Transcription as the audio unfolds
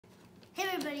Hey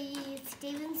everybody, it's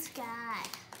Dave and Scott.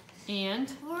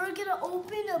 And? We're gonna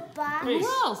open a box. Who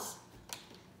else?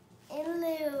 And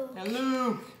Luke. And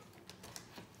Luke.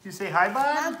 You say hi,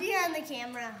 Bob? Mom's behind the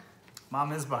camera.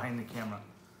 Mom is behind the camera.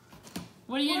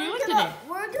 What are you doing today?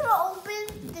 We're gonna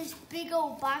open this big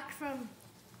old box from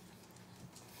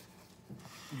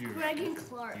Greg and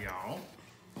Clark. Yeah.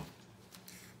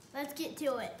 Let's get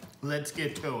to it. Let's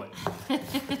get to it.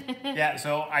 Yeah,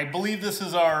 so I believe this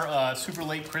is our super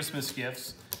late Christmas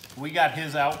gifts. We got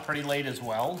his out pretty late as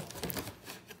well.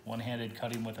 One-handed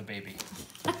cutting with a baby.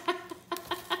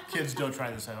 Kids, don't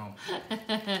try this at home.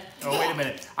 Oh, wait a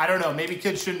minute. I don't know. Maybe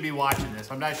kids shouldn't be watching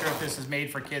this. I'm not sure if this is made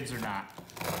for kids or not.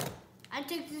 I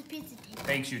took this piece of tape.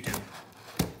 Thanks, you two.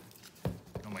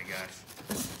 Oh my gosh.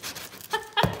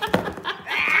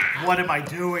 What am I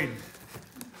doing?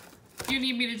 You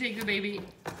need me to take the baby.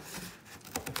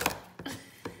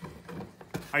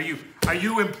 Are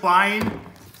you implying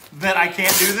that I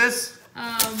can't do this?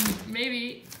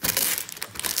 Maybe.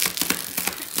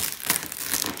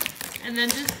 And then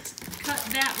just cut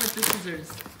that with the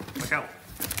scissors. Look out.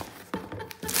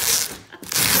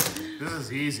 This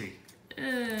is easy.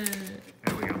 There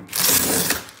we go.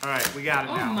 All right, we got it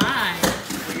now. Oh my.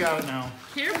 We got it now.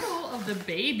 Careful of the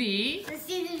baby. The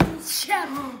scissors shut.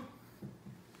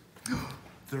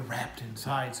 They're wrapped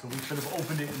inside, so we could have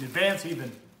opened it in advance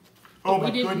even. Oh my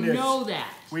We didn't goodness. know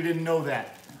that. We didn't know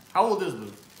that. How old is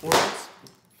Luke? 4 months?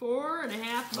 4.5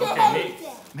 months. Okay,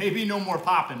 maybe no more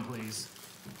popping, please.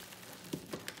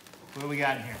 What do we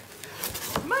got in here?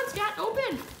 Come on, Scott,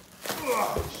 open.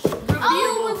 Ugh.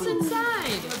 Reveal what's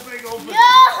inside. That thing open.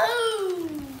 Yahoo!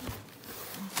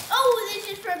 Oh, this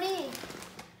is for me.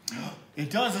 It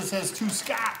does. It says to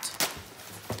Scott.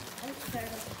 I'm scared.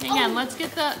 Hang on, let's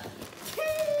get the...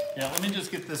 Yeah, let me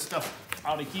just get this stuff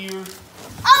out of here.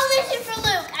 Oh, this is for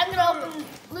Luke. I'm gonna open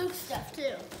Luke's stuff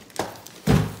too.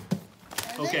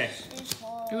 And Okay. this is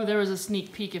for- Ooh, there was a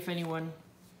sneak peek if anyone...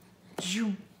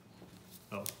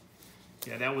 Oh,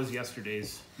 yeah, that was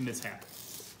yesterday's mishap.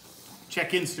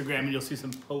 Check Instagram and you'll see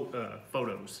some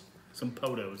photos. Some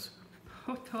potos.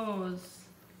 Photos.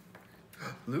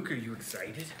 Luke, are you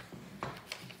excited?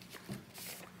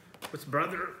 What's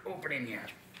brother opening here?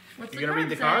 What's You gonna read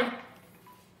the card? say?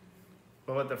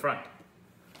 What about the front?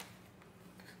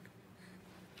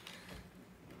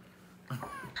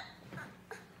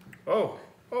 Oh,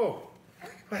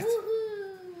 what? Woohoo!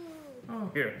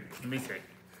 Oh. Here, let me see.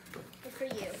 Good for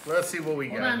you. Let's see what we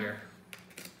Hold got on. here.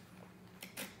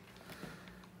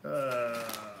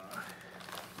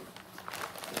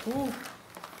 Ooh.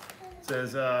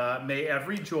 Says, may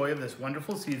every joy of this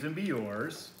wonderful season be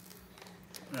yours.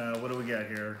 What do we got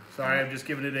here? Sorry, I'm just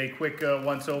giving it a quick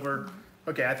once over.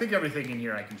 Okay, I think everything in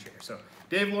here I can share. So,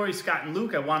 Dave, Lori, Scott, and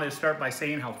Luke, I wanted to start by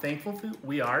saying how thankful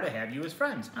we are to have you as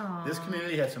friends. Aww. This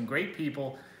community has some great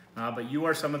people, but you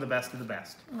are some of the best of the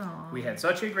best. Aww. We had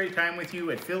such a great time with you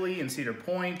at Philly and Cedar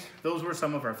Point. Those were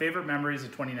some of our favorite memories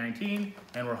of 2019,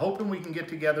 and we're hoping we can get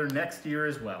together next year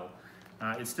as well.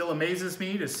 It still amazes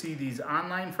me to see these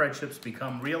online friendships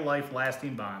become real-life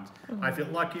lasting bonds. I feel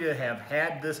lucky to have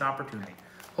had this opportunity.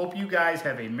 Hope you guys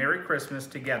have a Merry Christmas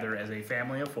together as a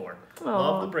family of 4.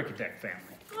 Love the Brickatech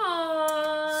family.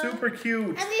 Aww. Super cute.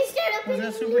 And they start Was opening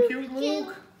that super cute, Luke?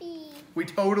 Luke? We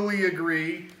totally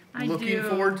agree. I Looking do.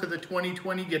 forward to the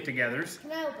 2020 get-togethers.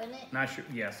 Can I open it? Not sure.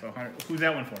 Yes. Who's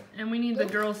that one for? And we need the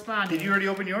girl spot. Did you already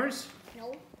open yours?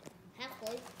 No.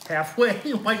 Halfway. Halfway?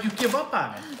 Why'd you give up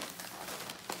on it?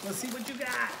 Let's see what you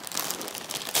got.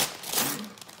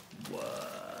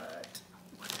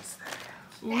 What is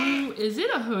that? Ooh, is it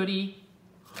a hoodie?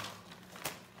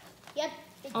 Yep.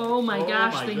 Oh my Oh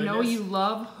gosh, my they know goodness. you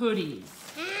love hoodies.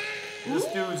 This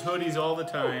dude's hoodies all the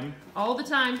time. All the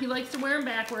time. He likes to wear them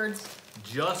backwards.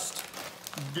 Just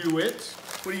do it.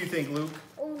 What do you think, Luke?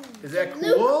 Ooh, Is that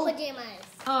Luke cool? pajamas.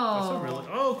 That's Oh. a really,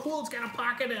 oh, cool. It's got a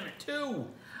pocket in it, too.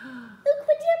 Luke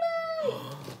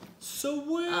pajamas.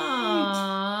 Sweet.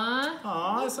 Aww.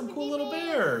 Aw, some cool little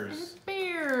bears.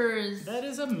 Bears. That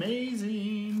is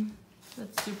amazing.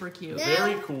 That's super cute. Now,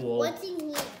 Very cool. What's in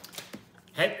here?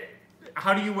 Hey,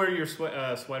 how do you wear your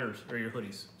sweaters or your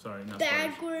hoodies? Sorry, not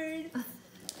sweaters. Backwards.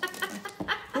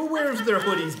 Who wears their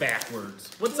hoodies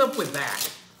backwards? What's up with that?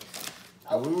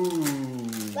 Oh.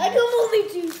 Ooh. Like a movie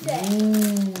Tuesday.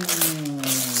 Ooh.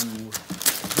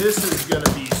 This is gonna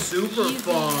be super Easy.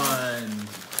 fun.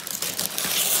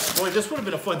 Boy, this would have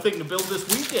been a fun thing to build this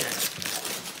weekend.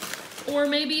 Or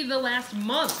maybe the last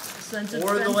month since it's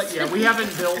Or been yeah, we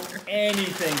haven't built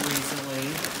anything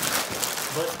recently,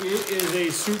 but it is a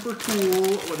super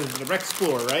cool. What is it? The Rex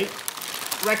Explorer, right?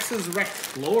 Rex's Rex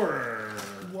Explorer.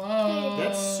 Whoa.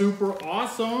 That's super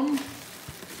awesome.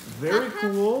 Very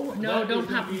cool. No, That don't is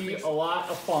gonna pop, be please. a lot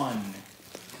of fun.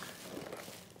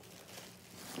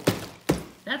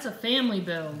 That's a family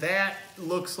build. That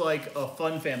looks like a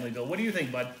fun family build. What do you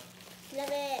think, bud? Love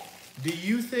it. Do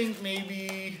you think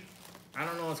maybe, I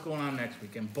don't know what's going on next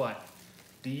weekend, but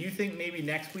do you think maybe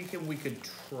next weekend we could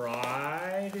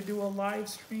try to do a live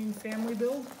stream family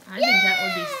build? I think that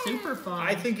would be super fun.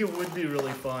 I think it would be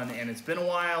really fun, and it's been a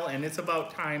while, and it's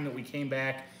about time that we came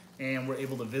back and we're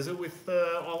able to visit with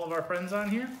all of our friends on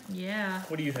here. Yeah.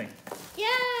 What do you think? Yeah.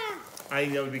 I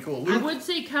think that would be cool. I Luke, would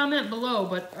say comment below,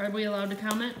 but are we allowed to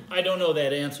comment? I don't know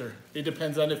that answer. It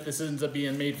depends on if this ends up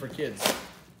being made for kids.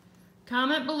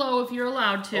 Comment below if you're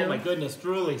allowed to. Oh my goodness,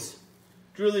 Droolies.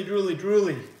 Drooly, drooly,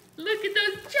 drooly. Look at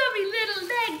those chubby little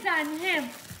legs on him.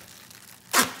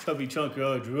 Chubby chunk,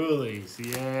 oh, Droolies.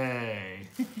 Yay.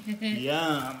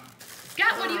 Yum.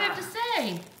 Scott, what do you have to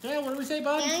say? Yeah, what do we say,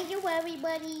 bud? Thank you,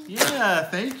 everybody. Yeah,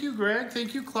 thank you, Greg.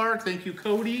 Thank you, Clark. Thank you,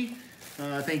 Cody.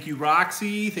 Thank you,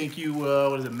 Roxy. Thank you,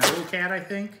 what is it, Mellow Cat, I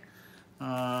think.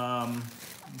 I'm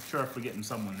sure I'm forgetting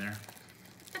someone there.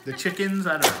 The chickens,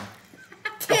 I don't know.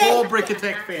 The whole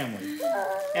Brickatech family.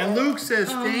 And Luke says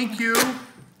thank you.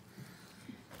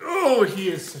 Oh, he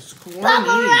is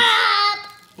squirmy.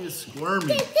 He is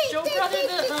squirmy. Show brother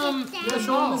the Yeah,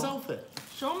 show him his outfit.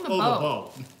 Show him the Oh,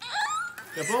 bow. the bow.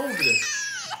 The bow over there.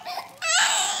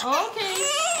 Okay.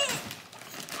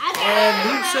 And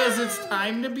Luke says it's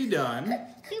time to be done.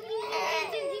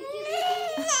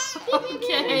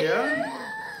 Okay. Yeah.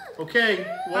 Okay.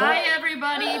 Well, Bye,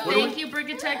 everybody. do Thank we- you,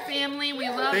 Brickatech family. We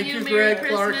love Thank you. you, Merry Greg,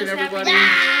 Christmas. Clark, and Happy everybody. New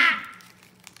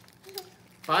Year.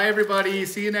 Bye, everybody.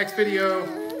 See you next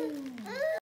video.